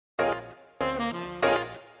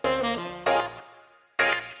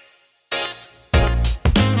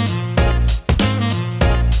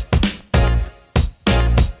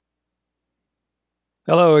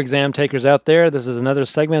Hello, exam takers out there. This is another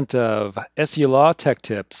segment of SCU Law Tech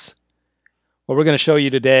Tips. What we're going to show you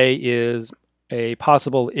today is a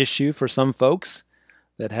possible issue for some folks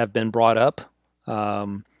that have been brought up,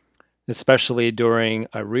 especially during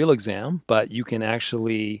a real exam, but you can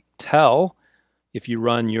actually tell if you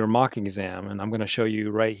run your mock exam. And I'm going to show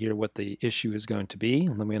you right here what the issue is going to be.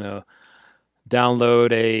 I'm going to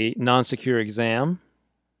download a non-secure exam.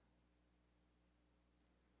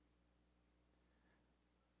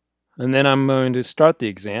 And then I'm going to start the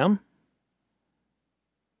exam.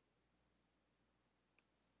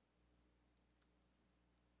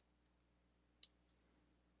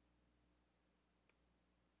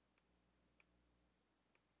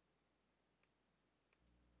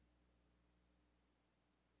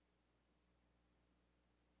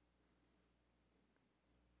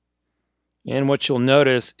 And what you'll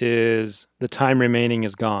notice is the time remaining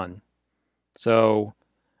is gone. So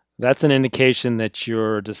that's an indication that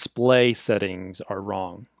your display settings are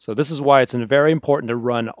wrong. So this is why it's very important to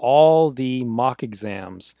run all the mock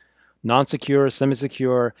exams, non-secure,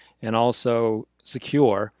 semi-secure, and also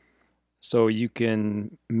secure, so you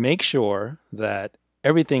can make sure that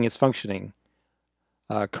everything is functioning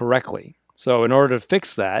correctly. So in order to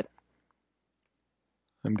fix that,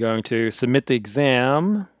 I'm going to submit the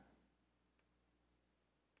exam.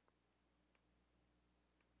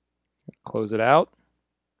 Close it out.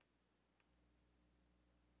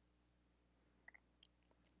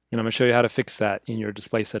 And I'm going to show you how to fix that in your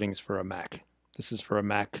display settings for a Mac. This is for a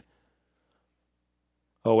Mac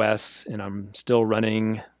OS, and I'm still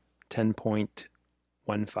running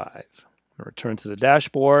 10.15. Return to the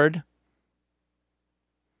dashboard.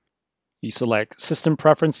 You select System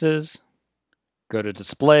Preferences, go to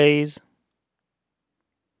Displays,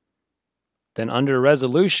 then under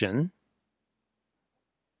Resolution,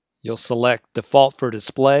 you'll select Default for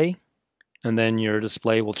Display, and then your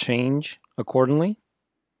display will change accordingly.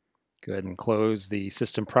 Go ahead and close the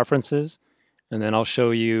System Preferences, and then I'll show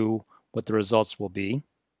you what the results will be.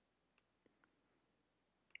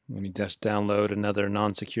 Let me just download another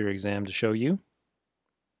non-secure exam to show you.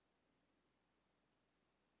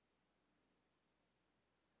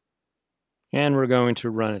 And we're going to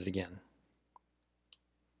run it again.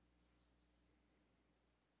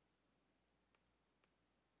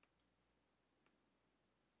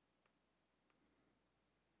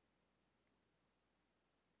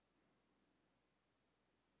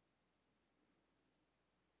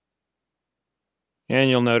 And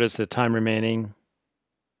you'll notice the time remaining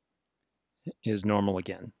is normal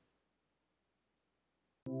again.